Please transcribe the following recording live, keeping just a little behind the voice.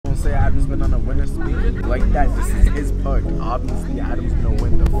say Adam's been on a winner streak. Like that, this is his perk. Obviously, Adam's gonna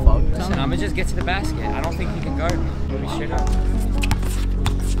win the fuck. Listen, I'm gonna just get to the basket. I don't think he can guard me. Maybe straight up.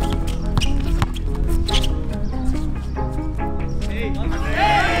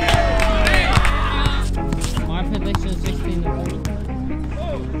 My prediction is 16 to 4.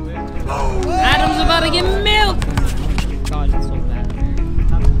 Adam's about to get milked! God, it's so bad.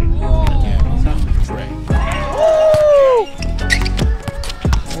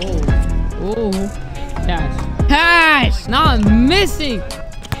 Oh, cash. Cash! Now I'm missing!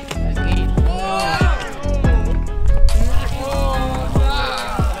 That's 8.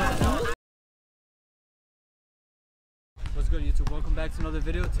 What's good, YouTube? Welcome back to another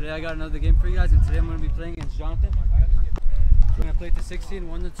video. Today I got another game for you guys, and today I'm going to be playing against Jonathan. We're going to play to 16,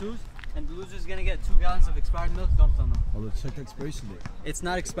 1 to 2s, and the loser is going to get 2 gallons of expired milk dumped on them. Oh, let's check the expiration date. It's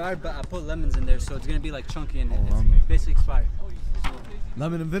not expired, but I put lemons in there, so it's going to be like chunky in it. It's basically expired.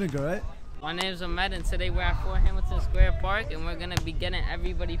 Lemon and vinegar, right? My name's Ahmed, and today we're at 4 Hamilton Square Park, and we're going to be getting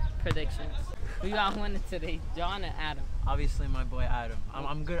everybody's predictions. We got winning today, John and Adam. Obviously, my boy Adam.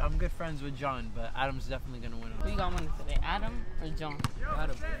 I'm good friends with John, but Adam's definitely gonna win. Who you got winning today, Adam or John?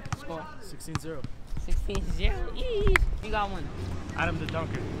 Adam. Score. 16-0. 16-0. You got winning.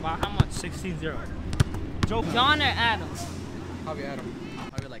 Adamthedunker. Wow, how much? 16-0. John or Adam? Probably Adam.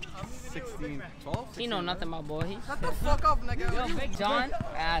 Probably like 16, 12? He know nothing about boys. Shut the fuck up, nigga. Yo, big John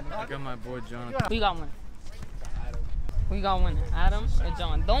or Adam? I got my boy John. Who you got winning? Who you got winning, Adam or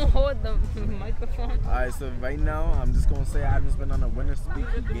John? Don't hold the microphone. Alright, so right now, I'm just gonna say Adam's been on a winner streak.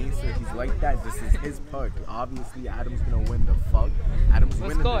 Gangster, he's like that. This is his perk. Obviously, Adam's gonna win the fuck. Adam's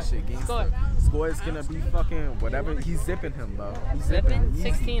winning this shit, gangster. Score is gonna be fucking whatever. He's zipping him, bro. He's zipping?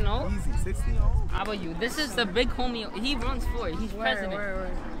 16-0? Easy, 16-0. How about you? This is the big homie. He runs for it. He's president.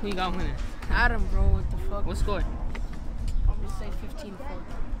 Who you got winning? Adam, bro, what the fuck? What score? I'm gonna say 15-4.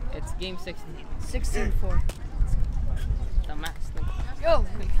 It's game 16. 16-4. The max thing. Yo!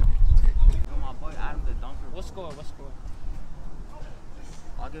 My boy Adamthedunker. What score? What score?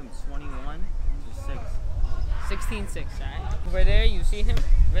 I'll give him 21-6. 16-6, alright? Over there, you see him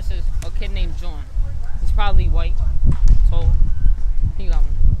versus a kid named John. He's probably white. So, he got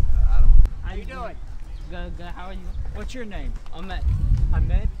one. Adam. How you doing? Good, good. How are you? What's your name? Ahmed.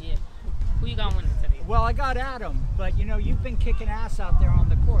 Ahmed? Yeah. Who you got winning today? Well, I got Adam, but you know, you've been kicking ass out there on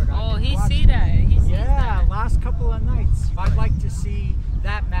the court. Oh, he see that. He sees Yeah, that. last couple of nights. I'd like to see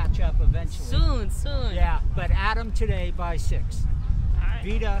that matchup eventually. Soon. Yeah, but Adam today by 6. Alright.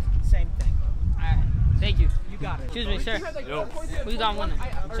 Vita, same thing. Alright. Thank you. You got it. Excuse me, sir. Yo, Who you got winning? I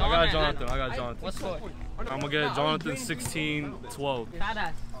got Jonathan. I got Jonathan. What score? I'm gonna get Jonathan 16-12.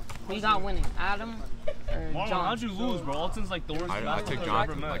 Badass. Who you got winning? Adam or Marlon, John? how'd you lose, bro? Alton's like the worst. I take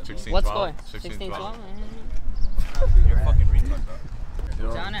Jonathan like 16-12. What score? 16-12. 16-12? You're a fucking retard,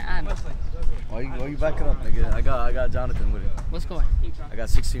 bro. John or Adam? Why you backing up, nigga? I got Jonathan with it. What score? I got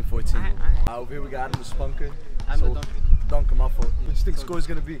 16-14. Alright. Over here we got Adam the Spunker. I'm the dunker. Dunker, my fault. What do you think the score is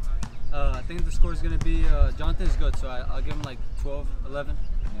gonna be? I think the score is going to be, Jonathan is good, so I'll give him like 12, 11,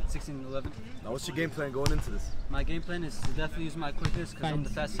 16, 11. Now, what's your game plan going into this? My game plan is to definitely use my quickness because I'm the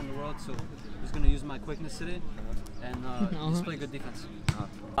fastest in the world, so I'm just going to use my quickness today and just play good defense.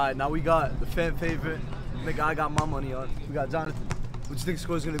 Alright, now we got the fan favorite. Nigga, I got my money on. We got Jonathan. What do you think the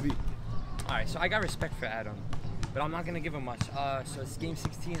score is gonna be? Alright, so I got respect for Adam, but I'm not gonna give him much. So it's game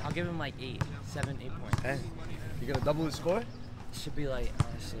 16. I'll give him like 8 points. Hey, you gonna double his score? Should be light,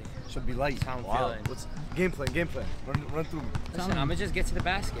 honestly. Should be light. That's how I'm feeling. What's game plan? Run through me. Listen, I'm gonna just get to the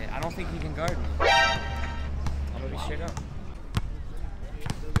basket. I don't think he can guard me. I'm gonna be straight up.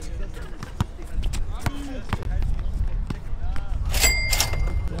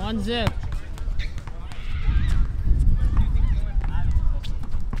 One zip.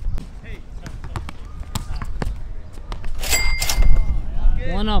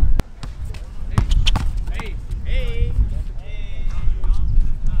 One up.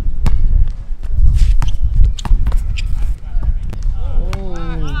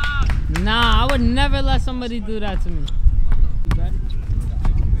 Nah, I would never let somebody do that to me.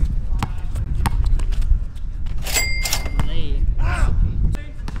 Lay.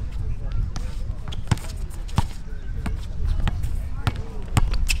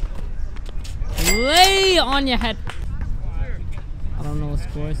 Lay on your head. I don't know what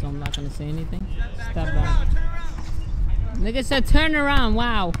score, so I'm not gonna say anything. Step back. Nigga said turn around.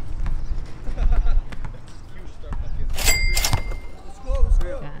 Wow.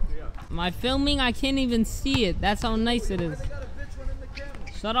 My filming, I can't even see it. That's how nice it is.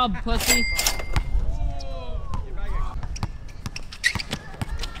 Shut up, pussy.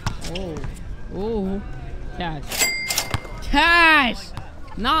 Oh. Oh. Cash. Cash!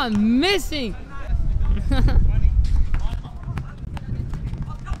 Nah, I'm missing.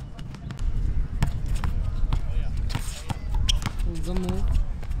 Good move.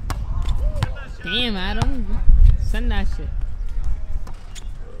 Damn, Adam. Send that shit.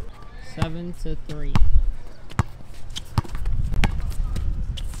 7-3.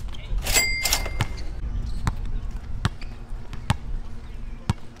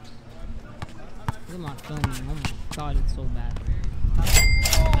 Look at my filming. Oh my god, it's so bad.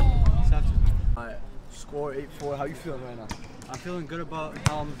 Alright, score 8-4. How you feeling right now? I'm feeling good about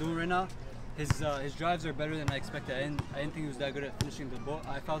how I'm doing right now. His drives are better than I expected. I didn't think he was that good at finishing the ball.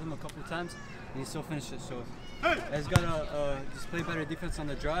 I fouled him a couple of times, and he still finished it. So he's got to just play better defense on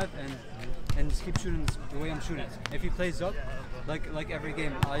the drive and just keep shooting the way I'm shooting. If he plays up, like every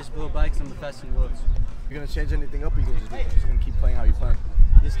game, I just blow bikes. I'm the fastest in the world. You gonna change anything up, or you just gonna keep playing how you playing?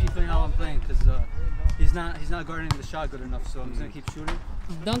 Just keep playing how I'm playing, because he's not guarding the shot good enough. So I'm just gonna keep shooting.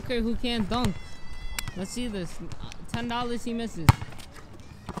 Dunker who can't dunk. Let's see this. $10 he misses.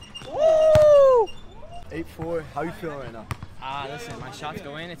 Woo! 8-4. How you feeling right now? Listen, my shots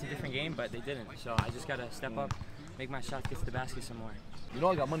go in. It's a different game, but they didn't. So I just gotta step up, make my shot get to the basket some more. You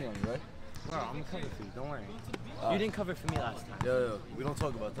know I got money on you, right? Bro, I'm gonna cover for you. Don't worry. You didn't cover for me last time. Yeah. We don't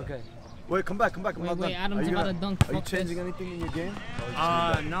talk about that. Okay. Wait, come back. I'm not Wait, done. Adam's about to dunk. Are you changing anything in your game?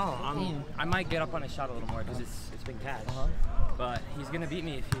 No. I might get up on his shot a little more because it's been catch. But he's gonna beat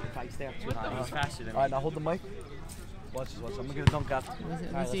me if I stay up too high. He's faster than me. All right, now hold the mic. Watch this. I'm gonna get a dunk after.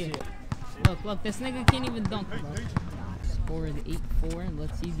 Let's see it. Look, this nigga can't even dunk, bro. Score is 8-4.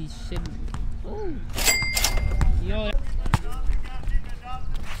 Let's see these shit. Ooh. Yo.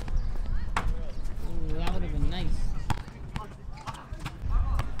 Ooh, that would have been nice.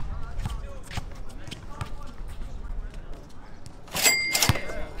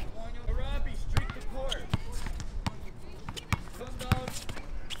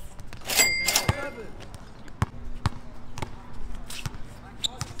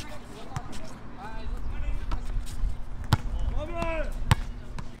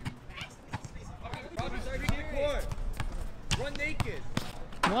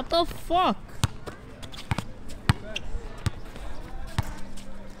 What the fuck?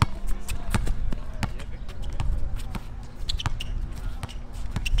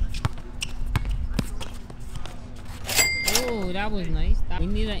 Oh, that was nice. We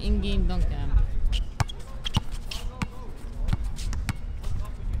need an in-game dunk cam.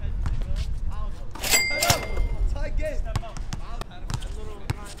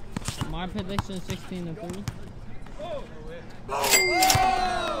 My prediction is 16-3.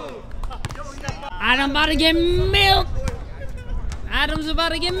 Adam about to get milked. Adam's about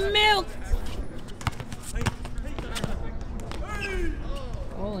to get milked.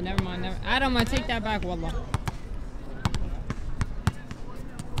 Oh, never mind. Adam, I take that back, wallah.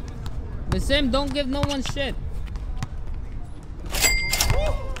 But Sim, don't give no one shit.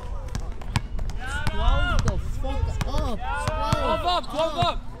 12 the fuck up. 12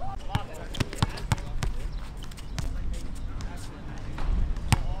 up.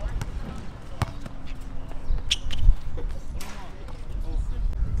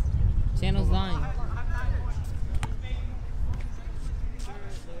 Channel's lying.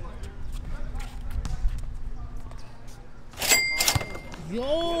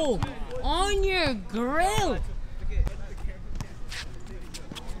 Yo, on your grill.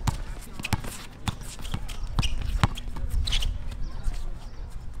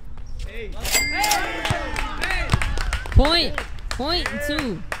 Point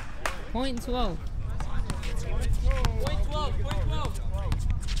 2. Point 12.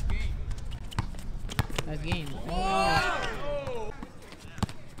 That's game. Oh,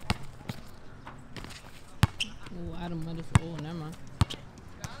 Adam might have. Oh, never mind.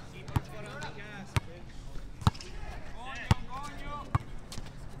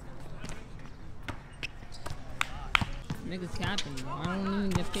 Niggas capping, bro. I don't even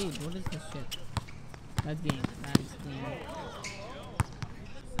get paid. What is this shit? That's game. That is game.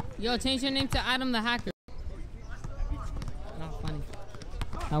 Yo, change your name to Adam the Hacker. Not funny.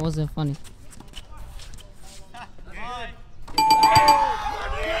 That wasn't funny.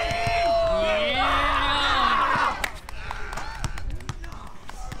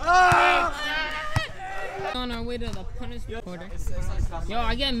 On our way to the punishment quarter. Yo,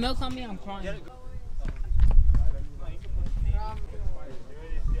 I get milk on me, I'm crying.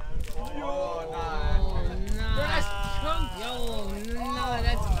 Oh, nah. Yo, no,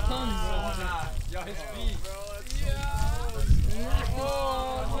 that's cum, bro. Yo, his feet. Oh,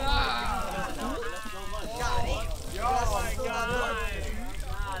 nah. Oh, my God.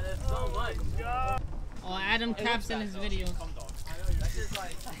 That's so much. Oh, Adam caps in his videos.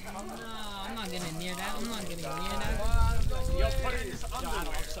 I'm not getting near that. I'm not getting near that. Yo, put it under.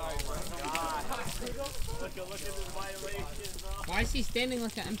 I'm sorry, bro. Look at this violation, bro. Why is he standing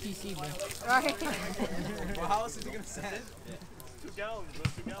like an MTC, bro? Well, how else is he gonna stand? 2 gallons, bro.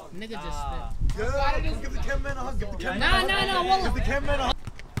 2 gallons. Nigga just spit. Yeah, give the cameraman a hug. Give the cameraman No. Give the cameraman a hug.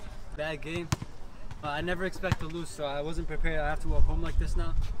 Bad game. I never expect to lose, so I wasn't prepared. I have to walk home like this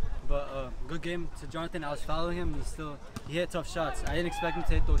now. But good game to Jonathan. I was following him. He hit tough shots. I didn't expect him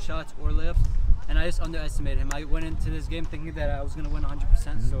to hit those shots or layups, and I just underestimated him. I went into this game thinking that I was gonna win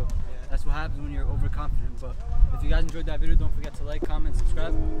 100%. So that's what happens when you're overconfident. But if you guys enjoyed that video, don't forget to like, comment,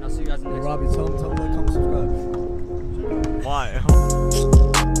 subscribe, and I'll see you guys in the next one. Robbie, tell him to like, comment, subscribe. Why?